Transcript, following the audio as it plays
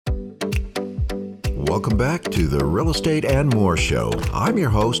welcome back to the Real Estate and More Show. I'm your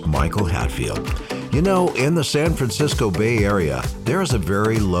host, Michael Hatfield. You know, in the San Francisco Bay Area, there is a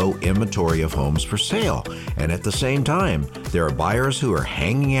very low inventory of homes for sale. And at the same time, there are buyers who are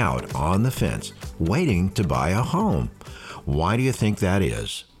hanging out on the fence, waiting to buy a home. Why do you think that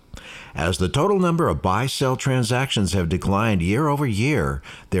is? As the total number of buy-sell transactions have declined year over year,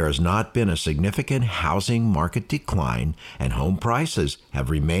 there has not been a significant housing market decline, and home prices have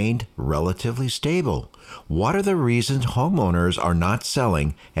remained relatively stable. What are the reasons homeowners are not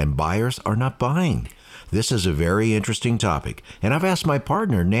selling and buyers are not buying? This is a very interesting topic, and I've asked my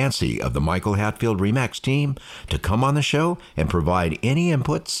partner, Nancy, of the Michael Hatfield RE/MAX team, to come on the show and provide any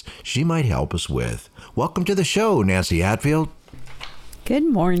inputs she might help us with. Welcome to the show, Nancy Hatfield. Good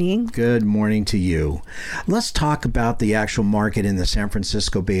morning. Good morning to you. Let's talk about the actual market in the San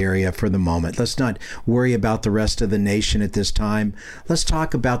Francisco Bay Area for the moment. Let's not worry about the rest of the nation at this time. Let's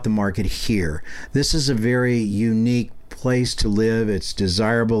talk about the market here. This is a very unique place to live. It's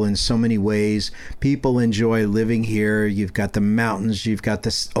desirable in so many ways. People enjoy living here. You've got the mountains, you've got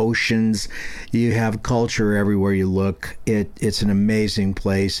the oceans, you have culture everywhere you look. It's an amazing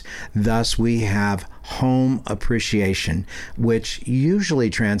place. Thus, we have home appreciation, which usually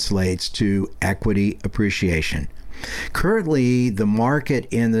translates to equity appreciation. Currently, the market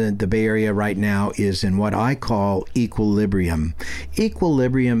in the Bay Area right now is in what I call equilibrium.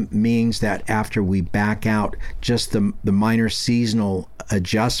 Equilibrium means that after we back out just the minor seasonal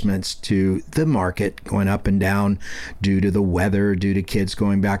adjustments to the market going up and down due to the weather, due to kids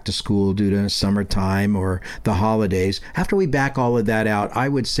going back to school, due to summertime or the holidays. After we back all of that out, I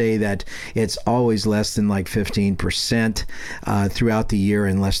would say that it's always less than like 15% throughout the year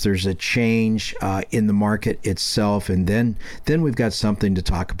unless there's a change in the market itself, and then we've got something to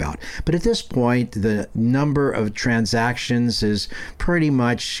talk about. But at this point, the number of transactions is pretty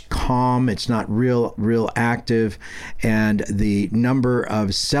much calm. It's not real active, and the number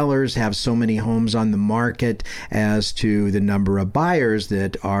of sellers have so many homes on the market as to the number of buyers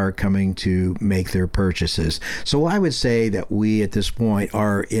that are coming to make their purchases. So I would say that we at this point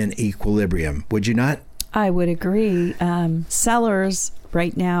are in equilibrium. Would you not? I would agree. Sellers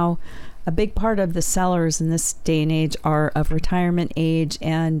right now, a big part of the sellers in this day and age are of retirement age,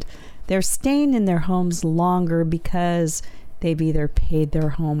 and they're staying in their homes longer because they've either paid their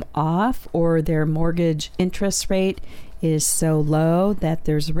home off or their mortgage interest rate is so low that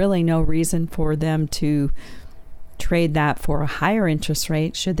there's really no reason for them to trade that for a higher interest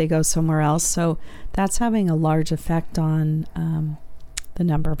rate should they go somewhere else. So that's having a large effect on the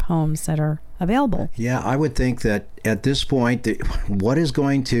number of homes that are available. Yeah, I would think that at this point, what is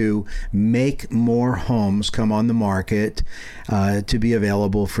going to make more homes come on the market to be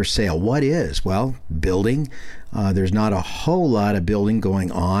available for sale? What is? Well, building. There's not a whole lot of building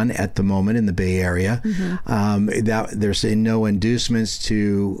going on at the moment in the Bay Area. Mm-hmm. There's no inducements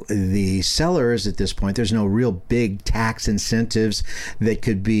to the sellers at this point. There's no real big tax incentives that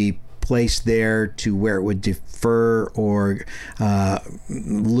could be placed there to where it would defer or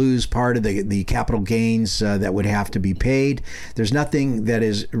lose part of the capital gains that would have to be paid. There's nothing that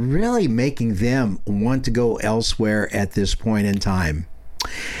is really making them want to go elsewhere at this point in time.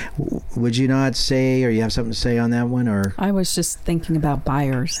 Would you not say, or you have something to say on that one? Or I was just thinking about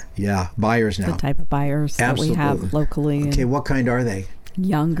buyers. Yeah, buyers now. The type of buyers Absolutely. that we have locally. Okay, what kind are they?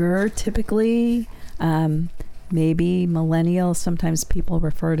 Younger, typically. Maybe millennial. Sometimes people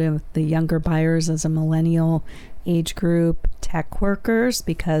refer to the younger buyers as a millennial age group. Tech workers,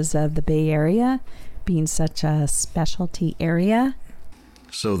 because of the Bay Area being such a specialty area.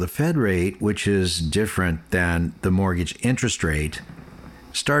 So the Fed rate, which is different than the mortgage interest rate,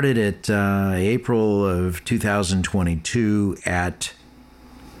 started at April of 2022 at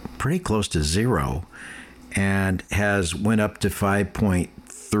pretty close to zero and has went up to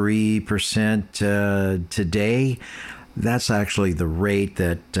 5.3% today. That's actually the rate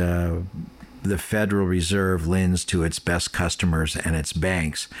that the Federal Reserve lends to its best customers and its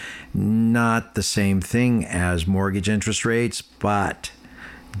banks. Not the same thing as mortgage interest rates, but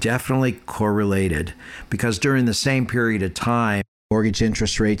definitely correlated, because during the same period of time, mortgage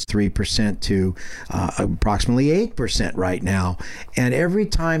interest rates 3% to approximately 8% right now. And every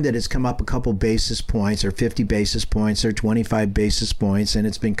time that it's come up a couple basis points or 50 basis points or 25 basis points, and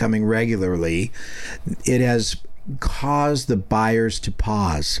it's been coming regularly, it has caused the buyers to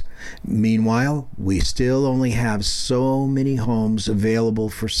pause. Meanwhile, we still only have so many homes available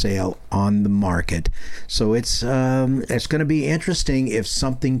for sale on the market. So it's going to be interesting if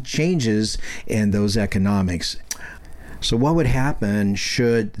something changes in those economics. So what would happen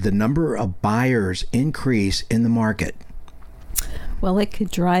should the number of buyers increase in the market? Well, it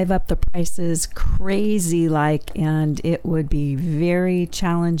could drive up the prices crazy and it would be very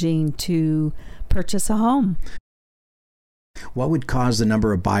challenging to purchase a home. What would cause the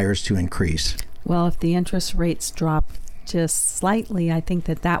number of buyers to increase? Well, if the interest rates drop just slightly, I think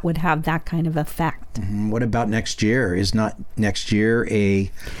that would have that kind of effect. What about next year? Is not next year an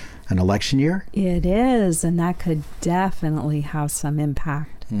election year? It is, and that could definitely have some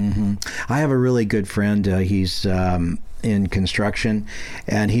impact. I have a really good friend. He's in construction,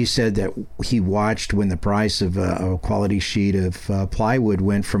 and he said that he watched when the price of a quality sheet of plywood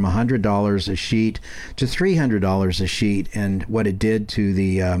went from $100 a sheet to $300 a sheet, and what it did to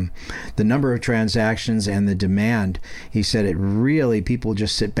the number of transactions and the demand. He said it really, people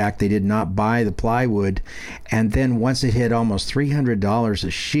just sit back, they did not buy the plywood, and then once it hit almost $300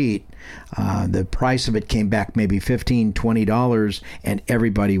 a sheet, the price of it came back maybe $15, $20, and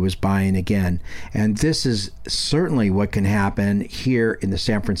everybody was buying again. And this is certainly what can happen here in the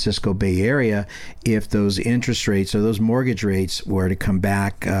San Francisco Bay Area if those interest rates or those mortgage rates were to come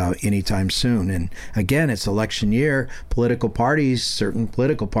back anytime soon. And again, it's election year. Certain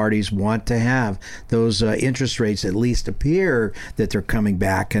political parties want to have those interest rates at least appear that they're coming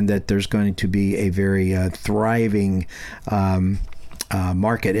back and that there's going to be a very thriving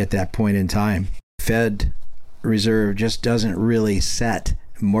market at that point in time. Fed Reserve just doesn't really set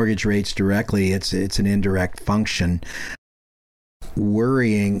mortgage rates directly. It's an indirect function.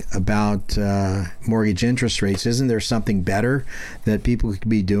 Worrying about mortgage interest rates, isn't there something better that people could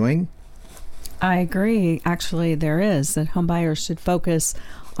be doing? I agree. Actually, there is. That homebuyers should focus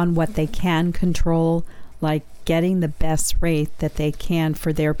on what they can control, like getting the best rate that they can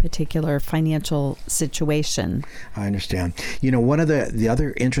for their particular financial situation. I understand. One of the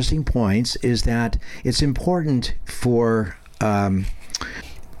other interesting points is that it's important for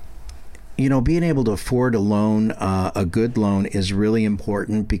being able to afford a loan, a good loan, is really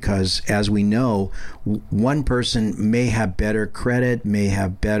important because, as we know, one person may have better credit, may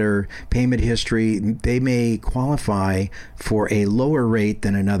have better payment history. They may qualify for a lower rate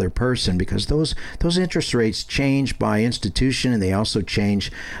than another person because those interest rates change by institution, and they also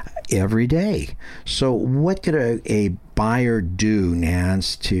change every day. So what could a buyer do,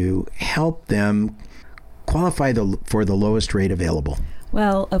 Nance, to help them qualify for the lowest rate available?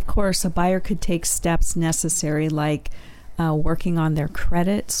 Well, of course, a buyer could take steps necessary like working on their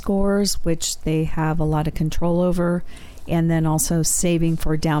credit scores, which they have a lot of control over, and then also saving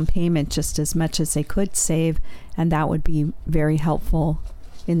for down payment just as much as they could save, and that would be very helpful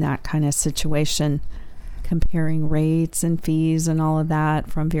in that kind of situation. Comparing rates and fees and all of that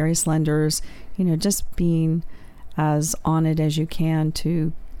from various lenders, just being as on it as you can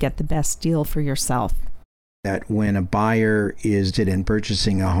to get the best deal for yourself. That when a buyer is interested in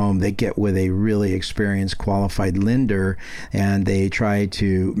purchasing a home, they get with a really experienced, qualified lender, and they try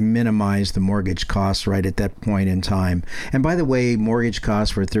to minimize the mortgage costs right at that point in time. And by the way, mortgage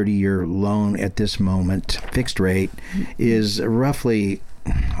costs for a 30-year loan at this moment, fixed rate, is roughly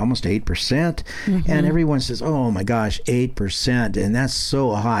almost 8%. And everyone says, oh my gosh, 8%, and that's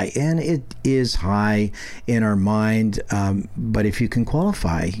so high. And it is high in our mind, but if you can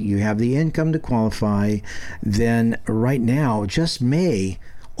qualify, you have the income to qualify, then right now just may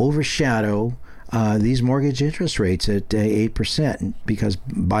overshadow these mortgage interest rates at 8%, because,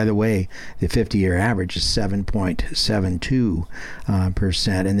 by the way, the 50-year average is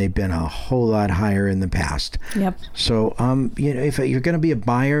 7.72%, and they've been a whole lot higher in the past. Yep. So, if you're going to be a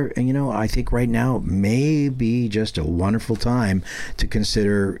buyer, I think right now may be just a wonderful time to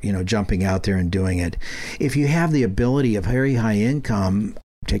consider, jumping out there and doing it. If you have the ability of very high income,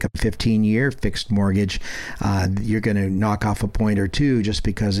 take a 15-year fixed mortgage, you're going to knock off a point or two just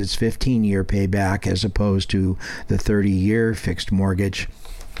because it's 15-year payback as opposed to the 30-year fixed mortgage.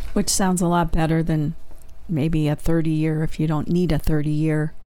 Which sounds a lot better than maybe a 30-year if you don't need a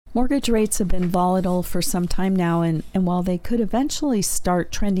 30-year. Mortgage rates have been volatile for some time now, and while they could eventually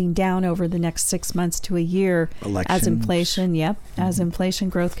start trending down over the next 6 months to a year as inflation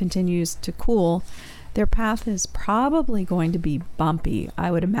growth continues to cool, their path is probably going to be bumpy,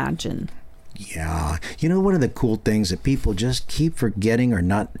 I would imagine. Yeah. One of the cool things that people just keep forgetting or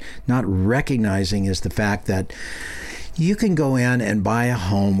not recognizing is the fact that you can go in and buy a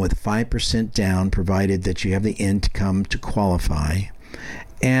home with 5% down, provided that you have the income to qualify.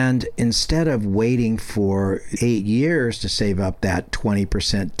 And instead of waiting for 8 years to save up that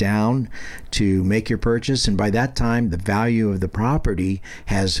 20% down to make your purchase, and by that time the value of the property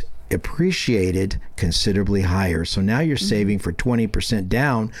has appreciated considerably higher. So now you're saving for 20%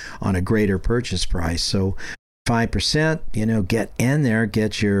 down on a greater purchase price. So 5%, get in there,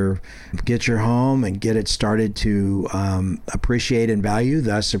 get your home and get it started to appreciate in value,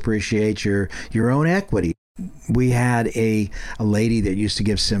 thus appreciate your own equity. We had a lady that used to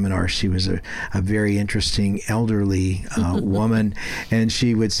give seminars. She was a very interesting elderly woman, and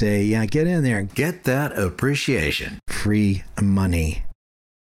she would say, yeah, get in there and Get that appreciation. free money.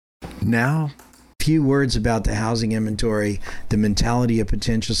 Now, Few words about the housing inventory, the mentality of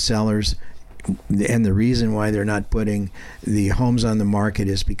potential sellers, and the reason why they're not putting the homes on the market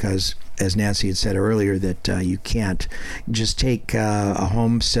is because, as Nancy had said earlier, that you can't just take a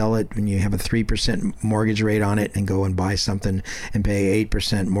home, sell it when you have a 3% mortgage rate on it and go and buy something and pay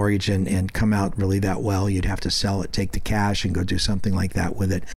 8% mortgage and come out really that well. You'd have to sell it, take the cash, and go do something like that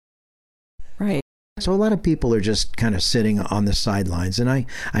with it. Right. So a lot of people are just kind of sitting on the sidelines. And I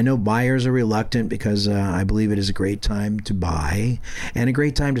know buyers are reluctant because I believe it is a great time to buy and a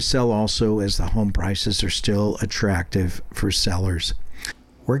great time to sell also, as the home prices are still attractive for sellers.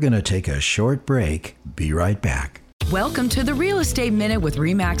 we're going to take a short break. Be right back. Welcome to the Real Estate Minute with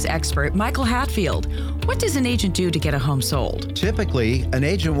RE/MAX expert Michael Hatfield. What does an agent do to get a home sold? Typically, an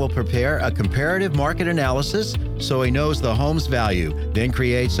agent will prepare a comparative market analysis so he knows the home's value, then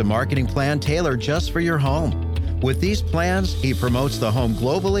creates a marketing plan tailored just for your home. With these plans, he promotes the home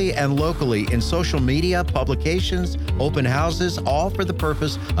globally and locally in social media, publications, open houses, all for the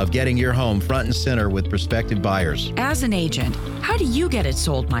purpose of getting your home front and center with prospective buyers. As an agent, how do you get it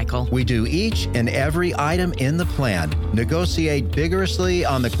sold, Michael? We do each and every item in the plan, negotiate vigorously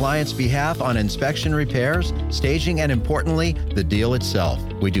on the client's behalf on inspection, repairs, staging, and importantly, the deal itself.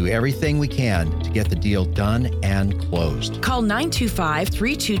 We do everything we can to get the deal done and closed. Call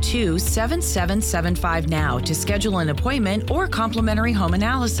 925-322-7775 now to schedule an appointment or complimentary home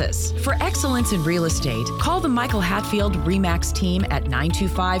analysis. For excellence in real estate, call the Michael Hatfield RE/MAX team at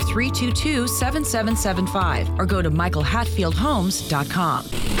 925-322-7775 or go to michaelhatfieldhomes.com.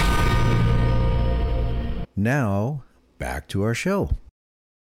 Now, back to our show.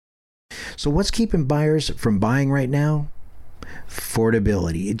 So what's keeping buyers from buying right now?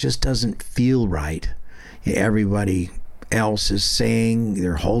 Affordability. It just doesn't feel right. Everybody else is saying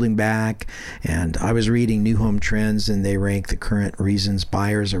they're holding back, and I was reading New Home Trends and they rank the current reasons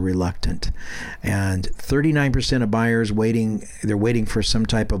buyers are reluctant, and 39% of buyers they're waiting for some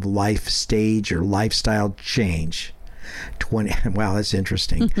type of life stage or lifestyle change. 20, wow, that's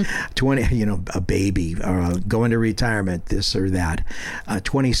interesting. 20, a baby, going to retirement, this or that.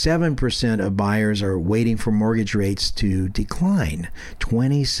 27% of buyers are waiting for mortgage rates to decline.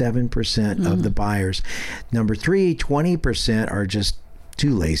 27% of the buyers. Number 3, 20% are just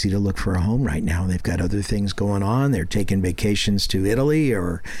too lazy to look for a home right now. They've got other things going on. They're taking vacations to Italy,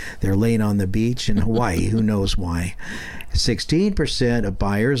 or they're laying on the beach in Hawaii. Who knows why? 16% of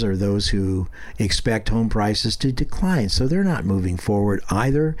buyers are those who expect home prices to decline, so they're not moving forward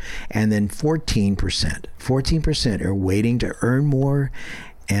either. And then 14% are waiting to earn more,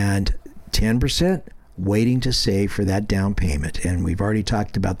 and 10% waiting to save for that down payment. And we've already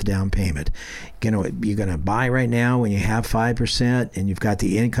talked about the down payment. You're going to buy right now when you have 5% and you've got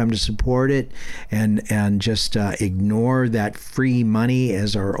the income to support it, and just ignore that free money,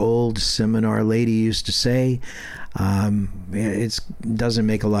 as our old seminar lady used to say. It doesn't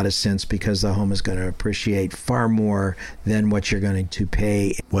make a lot of sense, because the home is going to appreciate far more than what you're going to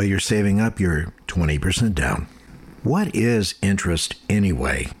pay While you're saving up your 20% down. What is interest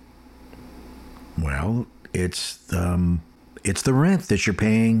anyway? Well, it's the rent that you're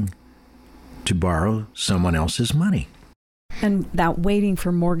paying to borrow someone else's money. And that waiting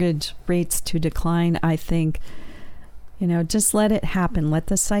for mortgage rates to decline, I think, just let it happen. Let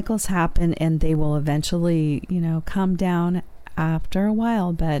the cycles happen, and they will eventually, come down after a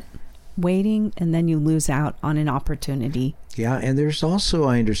while. But waiting, and then you lose out on an opportunity. Yeah, and there's also,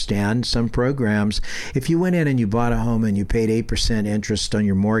 I understand, some programs. If you went in and you bought a home and you paid 8% interest on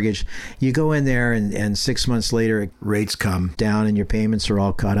your mortgage, you go in there and 6 months later rates come down and your payments are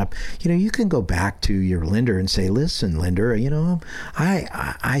all caught up. You can go back to your lender and say, listen, lender,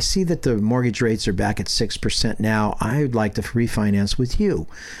 I see that the mortgage rates are back at 6% now. I would like to refinance with you.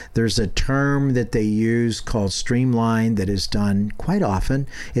 There's a term that they use called streamline that is done quite often.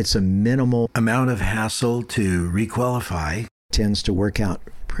 It's a minimal Amount of hassle to requalify. Tends to work out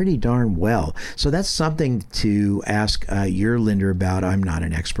pretty darn well. So that's something to ask your lender about. I'm not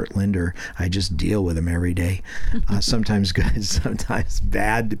an expert lender. I just deal with them every day. Sometimes good, sometimes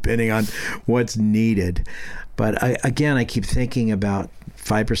bad, depending on what's needed. But I keep thinking about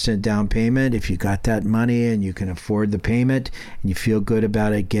 5% down payment. If you got that money and you can afford the payment and you feel good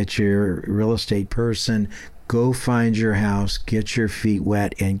about it, get your real estate person, Go find your house, get your feet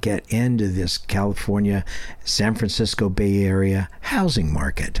wet, and get into this California, San Francisco Bay Area housing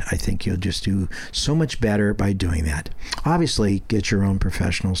market. I think you'll just do so much better by doing that. Obviously, get your own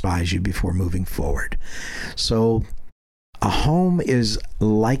professionals to advise you before moving forward. So, a home is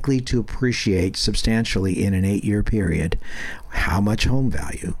likely to appreciate substantially in an 8-year period. How much home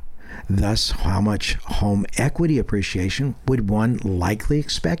value? Thus, how much home equity appreciation would one likely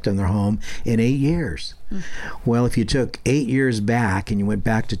expect on their home in 8 years? Well, if you took 8 years back and you went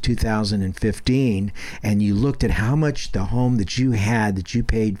back to 2015 and you looked at how much the home that you had that you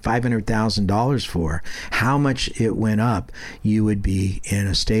paid $500,000 for, how much it went up, you would be in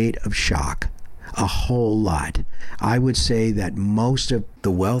a state of shock. A whole lot. I would say that most of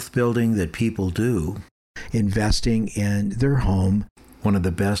the wealth building that people do, investing in their home, one of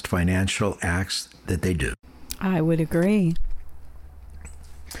the best financial acts that they do. I would agree.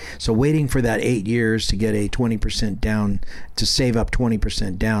 So waiting for that 8 years to get a 20% down, to save up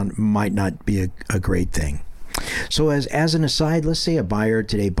 20% down, might not be a great thing. So as an aside, let's say a buyer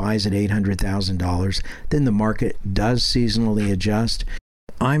today buys at $800,000, then the market does seasonally adjust.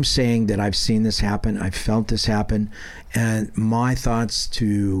 I'm saying that I've seen this happen. I've felt this happen. And my thoughts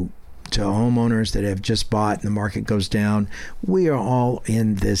to homeowners that have just bought and the market goes down, we are all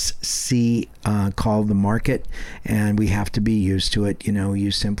in this sea called the market, and we have to be used to it.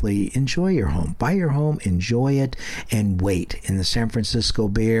 You simply enjoy your home. Buy your home, enjoy it, and wait. In the San Francisco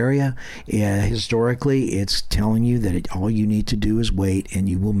Bay Area, historically, it's telling you that all you need to do is wait, and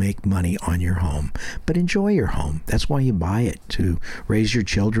you will make money on your home. But enjoy your home. That's why you buy it, to raise your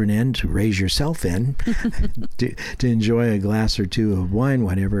children in, to raise yourself in, to enjoy a glass or two of wine,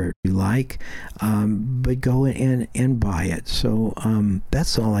 whatever you like, but go in and buy it. So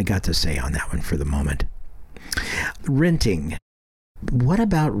that's all I got to say on that one for the moment. Renting. What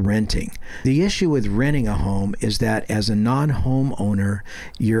about renting? The issue with renting a home is that as a non-home owner,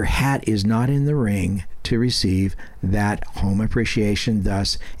 your hat is not in the ring to receive that home appreciation,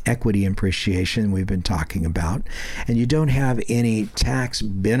 thus equity appreciation we've been talking about. And you don't have any tax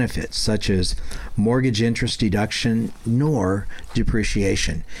benefits such as mortgage interest deduction nor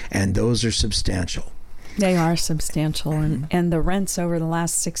depreciation. And those are substantial. They are substantial. And the rents over the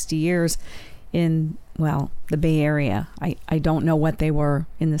last 60 years in, the Bay Area, I don't know what they were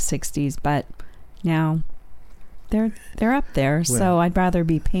in the 60s, but now they're up there. So I'd rather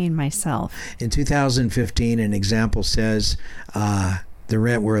be paying myself. In 2015, an example says the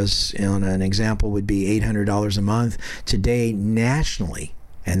rent was, an example would be $800 a month. Today, nationally,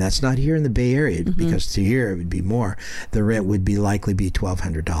 and that's not here in the Bay Area, because to here it would be more, the rent would be likely be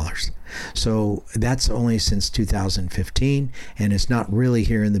 $1,200. So that's only since 2015, and it's not really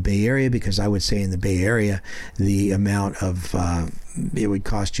here in the Bay Area, because I would say in the Bay Area, the amount of it would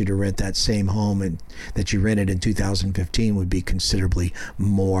cost you to rent that same home and that you rented in 2015 would be considerably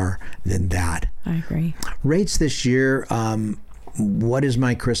more than that. I agree. Rates this year, what is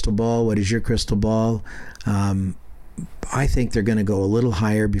my crystal ball? What is your crystal ball? I think they're going to go a little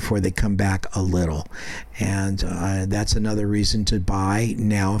higher before they come back a little. And that's another reason to buy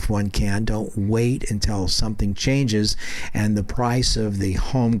now if one can. Don't wait until something changes and the price of the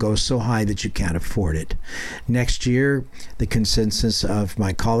home goes so high that you can't afford it. Next year, the consensus of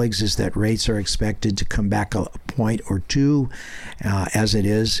my colleagues is that rates are expected to come back a point or two, as it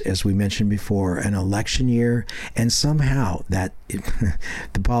is, as we mentioned before, an election year. And somehow that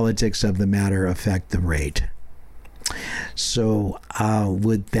the politics of the matter affect the rate. So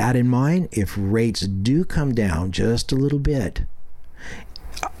with that in mind, if rates do come down just a little bit,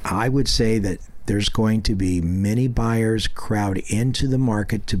 I would say that there's going to be many buyers crowd into the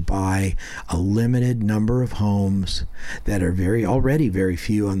market to buy a limited number of homes that are already very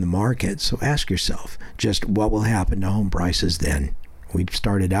few on the market. So ask yourself, just what will happen to home prices then? We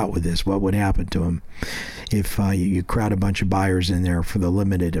started out with this. What would happen to them if you crowd a bunch of buyers in there for the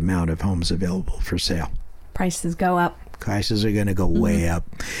limited amount of homes available for sale? Prices go up. Prices are going to go way up.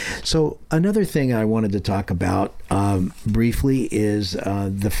 So another thing I wanted to talk about briefly is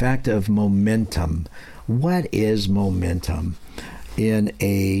the fact of momentum. What is momentum in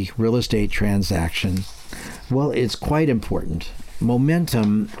a real estate transaction? Well, it's quite important.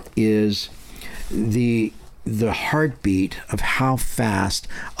 Momentum is the heartbeat of how fast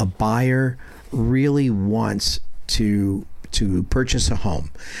a buyer really wants to purchase a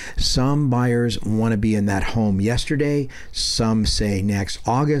home. Some buyers want to be in that home yesterday. Some say next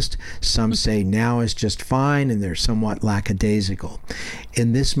August. Some say now is just fine, and they're somewhat lackadaisical.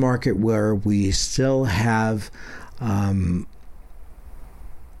 In this market where we still have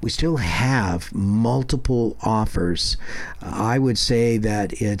we still have multiple offers. I would say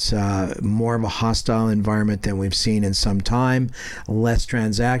that it's more of a hostile environment than we've seen in some time, less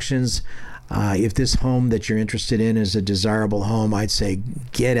transactions. If this home that you're interested in is a desirable home, I'd say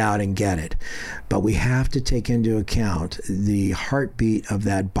get out and get it. But we have to take into account the heartbeat of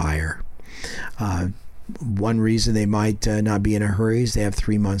that buyer. One reason they might not be in a hurry is they have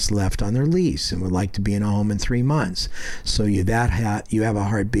 3 months left on their lease and would like to be in a home in 3 months. So you have a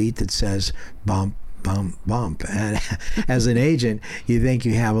heartbeat that says bump, bump, bump. And as an agent, you think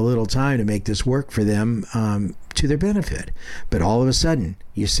you have a little time to make this work for them to their benefit. But all of a sudden,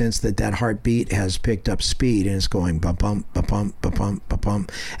 you sense that heartbeat has picked up speed and it's going bump, bump, bump, bump, bump, bump, bump,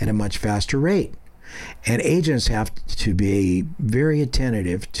 bump at a much faster rate. And agents have to be very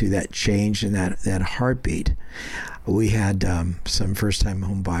attentive to that change in that heartbeat. We had some first-time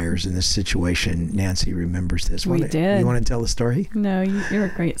home buyers in this situation. Nancy remembers this. We did. You want to tell the story? No, you're a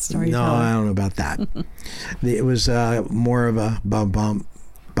great storyteller. No, I don't know about that. It was more of a bump, bump,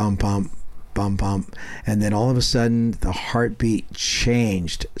 bump, bump, bump, bump. And then all of a sudden, the heartbeat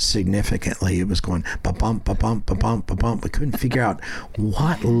changed significantly. It was going bump, bump, bump, bump, bump, bump, bump, bump. We couldn't figure out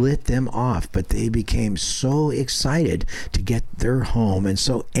what lit them off, but they became so excited to get their home and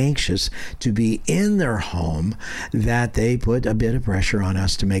so anxious to be in their home that they put a bit of pressure on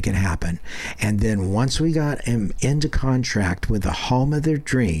us to make it happen. And then once we got them into contract with the home of their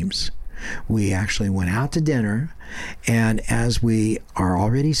dreams, we actually went out to dinner, and as we are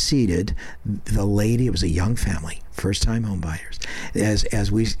already seated, the lady, it was a young family, first-time home buyers,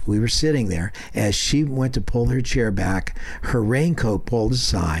 as we were sitting there, as she went to pull her chair back, her raincoat pulled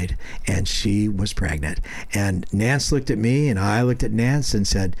aside, and she was pregnant. And Nance looked at me, and I looked at Nance and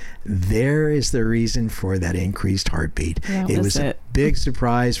said, there is the reason for that increased heartbeat. It was a big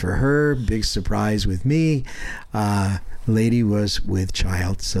surprise for her, big surprise with me. Lady was with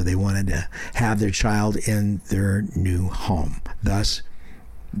child, so they wanted to have their child in their new home. Thus,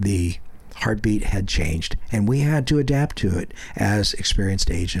 the heartbeat had changed, and we had to adapt to it as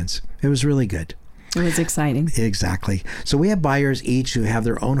experienced agents. It was really good. It was exciting. Exactly. So we have buyers each who have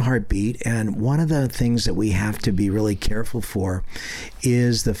their own heartbeat, and one of the things that we have to be really careful for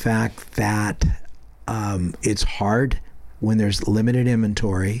is the fact that it's hard when there's limited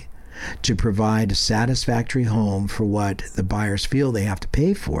inventory to provide a satisfactory home for what the buyers feel they have to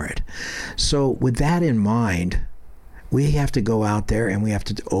pay for it. So with that in mind, we have to go out there and we have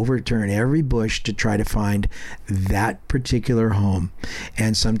to overturn every bush to try to find that particular home.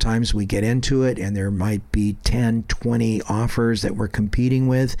 And sometimes we get into it and there might be 10, 20 offers that we're competing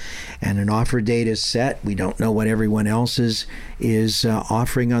with, and an offer date is set. We don't know what everyone else is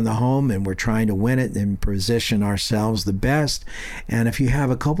offering on the home, and we're trying to win it and position ourselves the best. And if you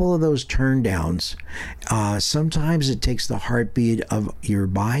have a couple of those turndowns, sometimes it takes the heartbeat of your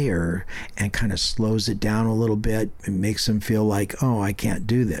buyer and kind of slows it down a little bit and makes them feel like, oh, I can't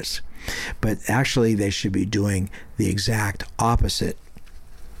do this. But actually, they should be doing the exact opposite.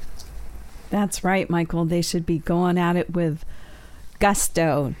 That's right, Michael. They should be going at it with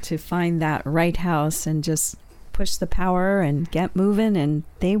gusto to find that right house and just push the power and get moving, and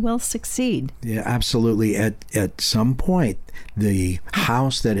they will succeed. Yeah, absolutely. At some point, the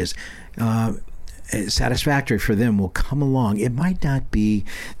house that is satisfactory for them will come along. It might not be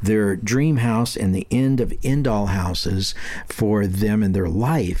their dream house and the end of end-all houses for them in their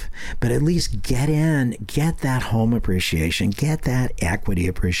life, but at least get that home appreciation, get that equity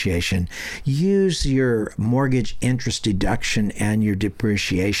appreciation, use your mortgage interest deduction and your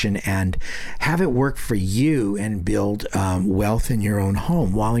depreciation, and have it work for you and build wealth in your own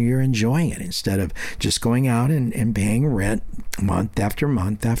home while you're enjoying it, instead of just going out and paying rent month after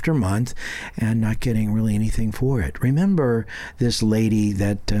month after month and not getting really anything for it. Remember this lady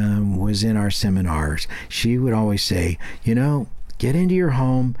that was in our seminars. She would always say, get into your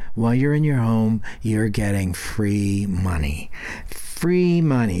home. While you're in your home, you're getting free money. Free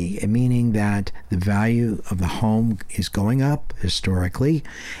money, meaning that the value of the home is going up historically,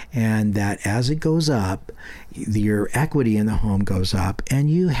 and that as it goes up, your equity in the home goes up, and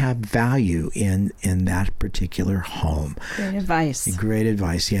you have value in that particular home. Great advice. Great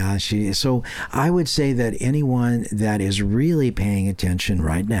advice, yeah. So I would say that anyone that is really paying attention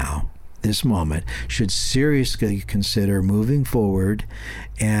right now, this moment, should seriously consider moving forward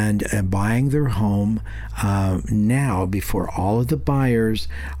and buying their home now, before all of the buyers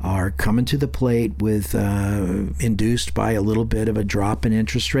are coming to the plate with induced by a little bit of a drop in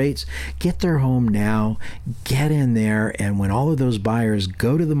interest rates. Get their home now, get in there, and when all of those buyers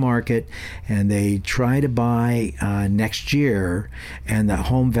go to the market and they try to buy next year, and the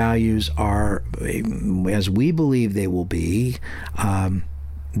home values are as we believe they will be,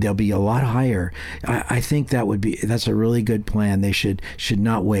 they'll be a lot higher. I think that's a really good plan. They should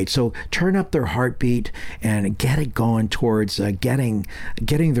not wait. So turn up their heartbeat and get it going towards getting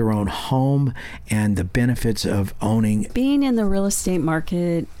their own home and the benefits of owning. Being in the real estate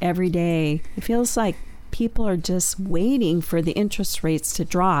market every day, it feels like people are just waiting for the interest rates to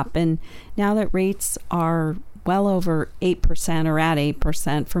drop. And now that rates are well over 8% or at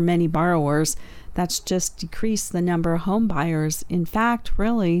 8% for many borrowers, that's just decreased the number of home buyers. In fact,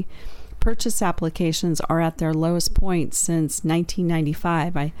 really, purchase applications are at their lowest point since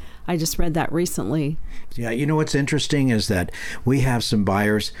 1995. I just read that recently. Yeah, you know what's interesting is that we have some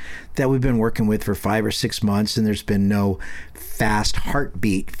buyers that we've been working with for 5 or 6 months, and there's been no fast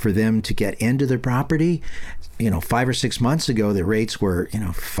heartbeat for them to get into their property. 5 or 6 months ago, the rates were,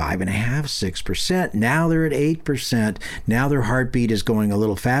 5.5%, 6%. Now they're at 8%. Now their heartbeat is going a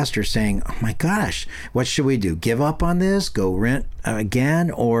little faster, saying, oh my gosh, what should we do? Give up on this? Go rent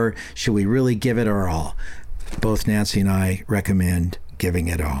again? Or should we really give it our all? Both Nancy and I recommend giving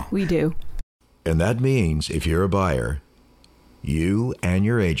it all. We do. And that means if you're a buyer, you and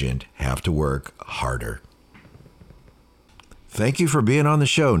your agent have to work harder. Thank you for being on the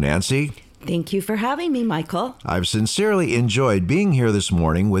show, Nancy. Thank you for having me, Michael. I've sincerely enjoyed being here this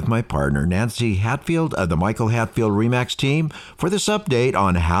morning with my partner, Nancy Hatfield of the Michael Hatfield RE/MAX team, for this update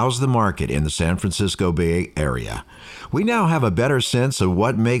on how's the market in the San Francisco Bay Area. We now have a better sense of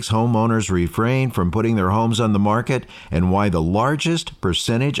what makes homeowners refrain from putting their homes on the market and why the largest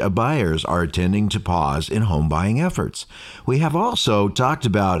percentage of buyers are tending to pause in home buying efforts. We have also talked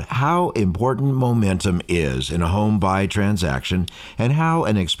about how important momentum is in a home buy transaction and how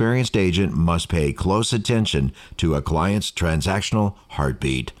an experienced agent must pay close attention to a client's transactional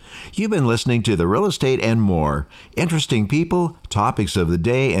heartbeat. You've been listening to The Real Estate and More. Interesting people, topics of the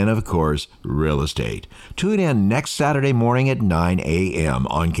day, and of course, real estate. Tune in next Saturday morning at 9 a.m.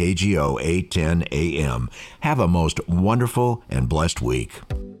 on KGO 810 AM. Have a most wonderful and blessed week.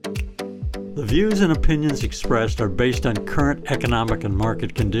 The views and opinions expressed are based on current economic and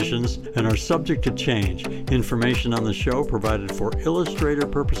market conditions and are subject to change. Information on the show provided for illustrator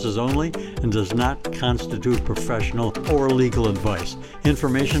purposes only and does not constitute professional or legal advice.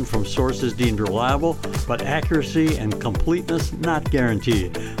 Information from sources deemed reliable, but accuracy and completeness not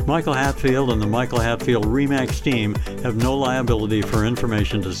guaranteed. Michael Hatfield and the Michael Hatfield RE/MAX team have no liability for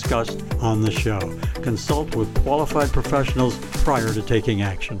information discussed on the show. Consult with qualified professionals prior to taking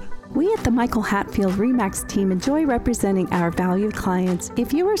action. We at the Michael Hatfield RE/MAX team enjoy representing our valued clients.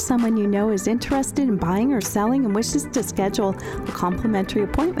 If you or someone you know is interested in buying or selling and wishes to schedule a complimentary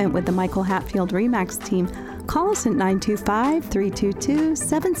appointment with the Michael Hatfield RE/MAX team, call us at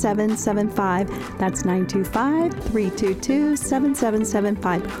 925-322-7775. That's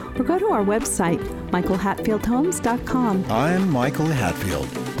 925-322-7775. Or go to our website, michaelhatfieldhomes.com. I'm Michael Hatfield.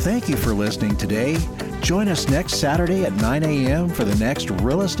 Thank you for listening today. Join us next Saturday at 9 a.m. for the next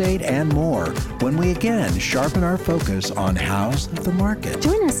Real Estate and More, when we again sharpen our focus on how's the market.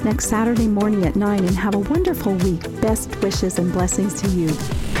 Join us next Saturday morning at 9 and have a wonderful week. Best wishes and blessings to you.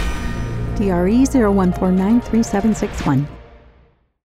 DRE 01493761.